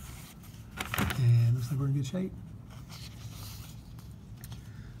 0.222. And looks like we're in good shape.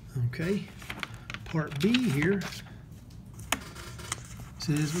 Okay, part B here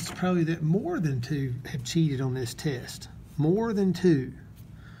says what's the probability that more than 2 have cheated on this test? More than 2.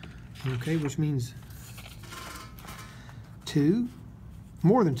 Okay, which means 2,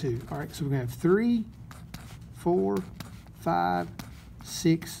 more than 2. All right, so we're going to have 3, 4, 5,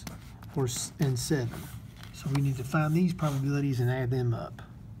 6, and 7. So we need to find these probabilities and add them up.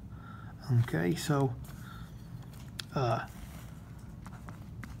 Okay, so all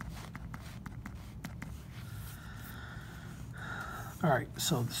right,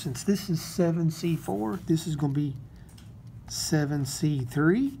 so since this is 7C4, this is going to be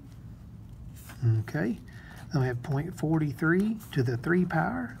 7C3. Okay, then I have 0.43 to the 3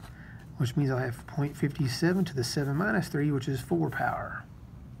 power, which means I have 0.57 to the 7 minus 3, which is 4 power.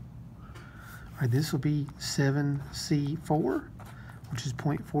 All right, this will be 7C4, which is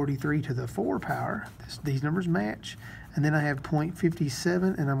 0.43 to the 4 power. These numbers match. And then I have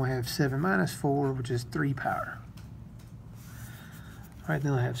 0.57, and I'm going to have 7 minus 4, which is 3 power. All right,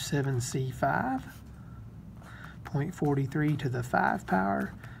 then I have 7C5, 0.43 to the 5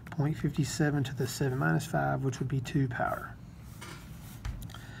 power, 0.57 to the 7 minus 5, which would be 2 power.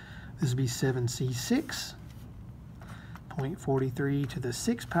 This would be 7C6, 0.43 to the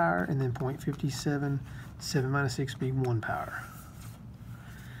 6 power, and then 0.57, 7 minus 6 would be 1 power.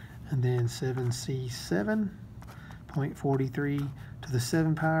 And then 7C7, 0.43 to the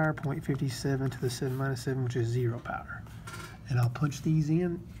 7 power, 0.57 to the 7 minus 7, which is 0 power. And I'll punch these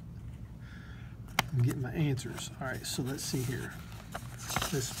in and get my answers. All right, so let's see here.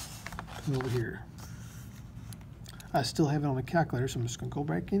 Let's come over here. I still have it on the calculator, so I'm just going to go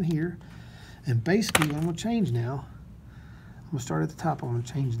back in here. And basically, what I'm going to change now, I'm going to start at the top. I'm going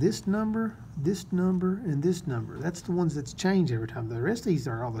to change this number, and this number. That's the ones that's changed every time. The rest of these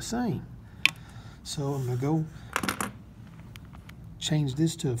are all the same. So I'm going to go change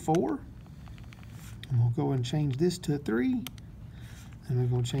this to a 4. And we'll go and change this to a 3. And we're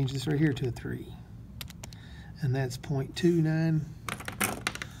going to change this right here to a 3. And that's 0.29.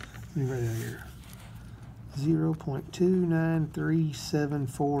 Let me write it out here.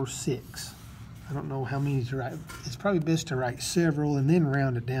 0.293746. I don't know how many to write. It's probably best to write several and then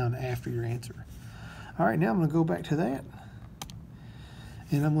round it down after your answer. All right, now I'm going to go back to that.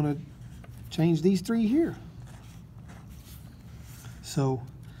 And I'm going to change these 3 here. So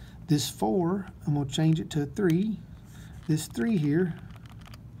this 4, I'm going to change it to a 3. This 3 here,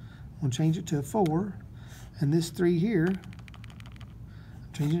 I'm going to change it to a 4. And this 3 here, I'm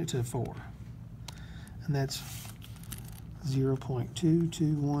changing it to a 4. And that's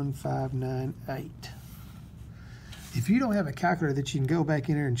 0.221598. If you don't have a calculator that you can go back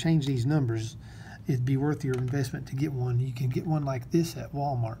in there and change these numbers, it'd be worth your investment to get one. You can get one like this at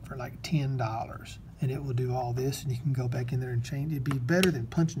Walmart for like $10, and it will do all this, and you can go back in there and change. It'd be better than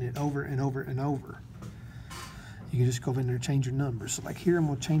punching it over and over and over. You can just go in there and change your numbers. So like here, I'm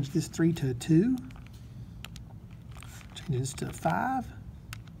going to change this 3 to a 2, change this to a 5,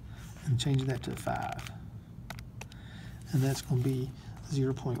 and changing that to 5. And that's going to be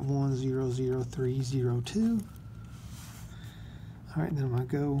 0.100302. All right, then I'm going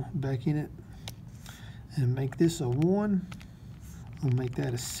to go back in it and make this a 1. We'll make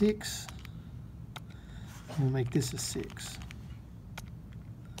that a 6. We'll make this a 6.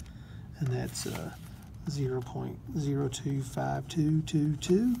 And that's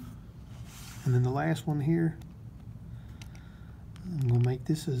 0.025222. And then the last one here, I'm going to make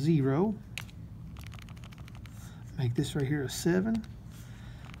this a 0. Make this right here a 7.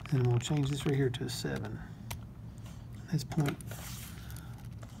 And I'm going to change this right here to a 7. That's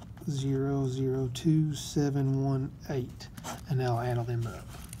 0.002718. And now I'll add all them up.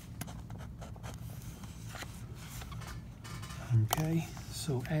 Okay,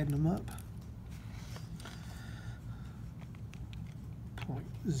 so adding them up.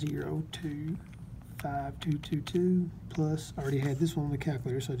 0.025222 plus, I already had this one on the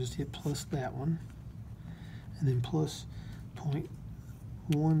calculator, so I just hit plus that one. And then plus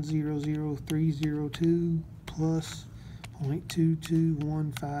 0.100302 plus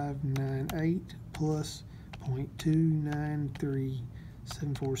 0.221598 plus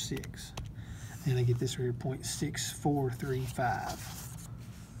 0.293746. And I get this right here, 0.6435.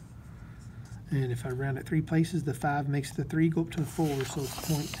 And if I round it 3 places, the 5 makes the 3 go up to 4, so it's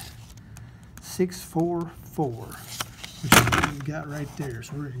 0.644, which is what we got right there.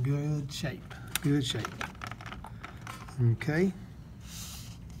 So we're in good shape, good shape. Okay.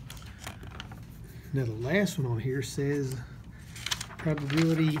 Now the last one on here says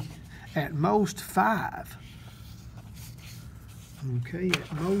probability at most 5. Okay,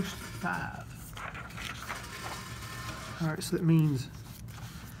 at most 5. All right, so that means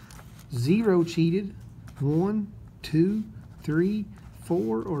 0 cheated, 1, 2, 3,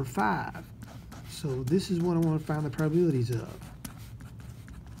 4, or 5. So this is what I want to find the probabilities of.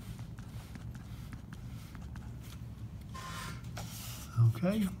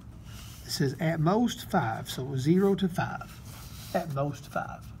 Okay, it says at most 5, so 0 to 5, at most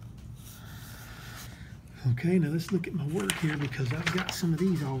 5. Okay, now let's look at my work here because I've got some of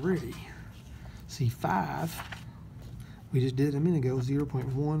these already. See, 5, we just did a minute ago,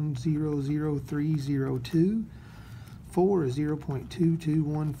 0.100302. 4 is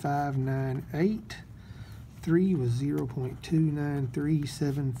 0.221598. 3 was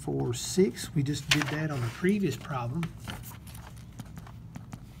 0.293746. We just did that on the previous problem.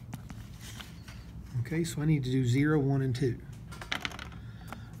 Okay, so I need to do 0, 1, and 2.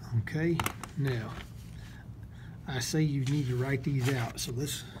 Okay, now I say you need to write these out. So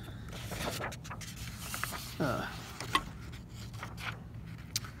let's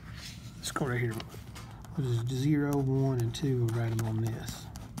go right here. We'll just 0, 1, and 2. We'll write them on this.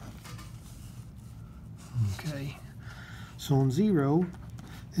 Okay, so on 0,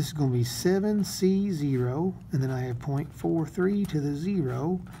 this is going to be 7C0, and then I have 0.43 to the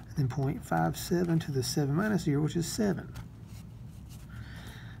 0, and then 0.57 to the 7 minus 0, which is 7.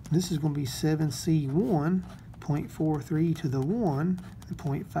 This is going to be 7C1, 0.43 to the 1, and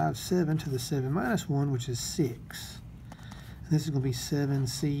 0.57 to the 7 minus 1, which is 6. And this is going to be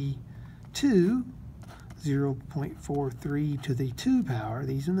 7C2, 0.43 to the 2 power.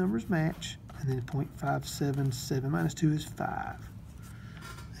 These are numbers match. And then 0.57, 7 minus 2 is 5.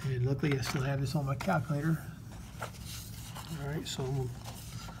 And luckily I still have this on my calculator. Alright, so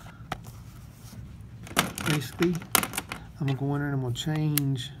basically I'm going to go in there and I'm going to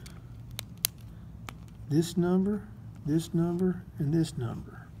change this number, and this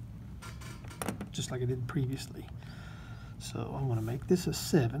number, just like I did previously. So I'm going to make this a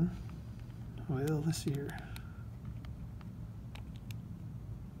 7. Well, let's see here.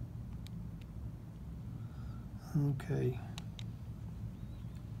 Okay.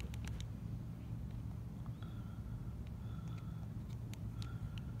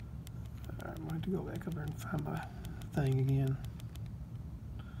 Alright, I'm going to go back up there and find my thing again.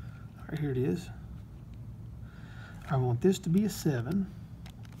 Alright, here it is. I want this to be a 7.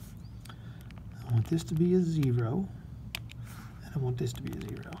 I want this to be a 0. And I want this to be a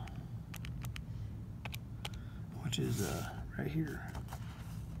 0. Which is right here.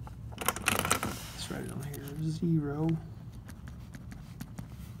 Let's write it on here. 0.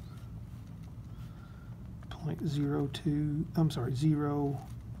 0.02, I'm sorry,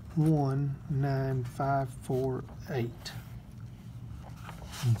 0.19548.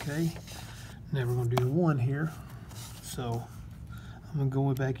 Okay, now we're going to do the 1 here. So I'm going to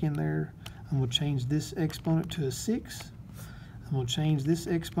go back in there. I'm going to change this exponent to a 6. I'm going to change this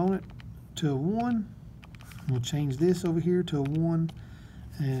exponent to a 1. I'm going to change this over here to a 1.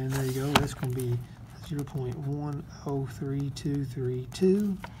 And there you go. That's going to be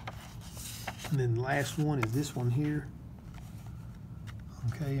 0.103232. And then the last one is this one here.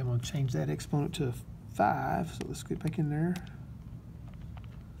 Okay, I'm going to change that exponent to 5. So let's get back in there.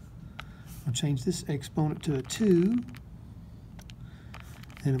 I'm going to change this exponent to a 2.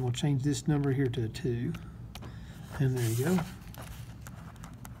 And I'm going to change this number here to a 2. And there you go.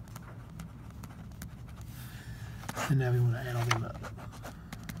 And now we want to add all them up.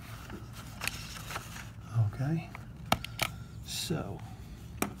 Okay. So,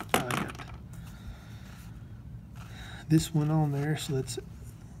 I got this one on there, so let's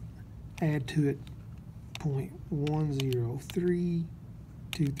add to it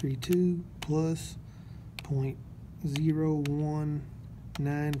 0.103232 plus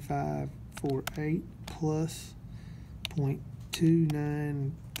 0.019548 plus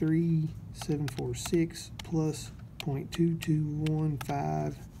 0.293746 plus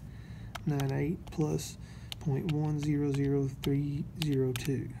 0.221598 plus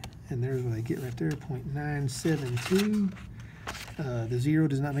 0.100302. And there's what I get right there, 0.972. The 0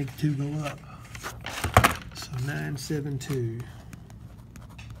 does not make the 2 go up. So 972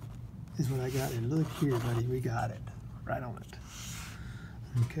 is what I got. And look here, buddy, we got it. Right on it.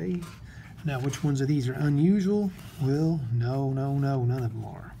 Okay. Now, which ones of these are unusual? Well, no, none of them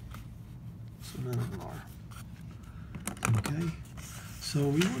are. So none of them are. Okay. So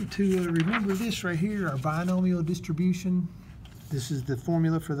we want to remember this right here, our binomial distribution. This is the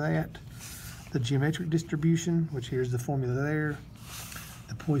formula for that. The geometric distribution, which here's the formula there.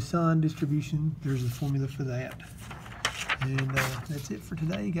 The Poisson distribution, there's the formula for that. And that's it for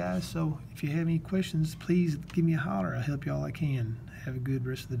today, guys. So if you have any questions, please give me a holler. I'll help you all I can. Have a good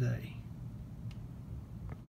rest of the day.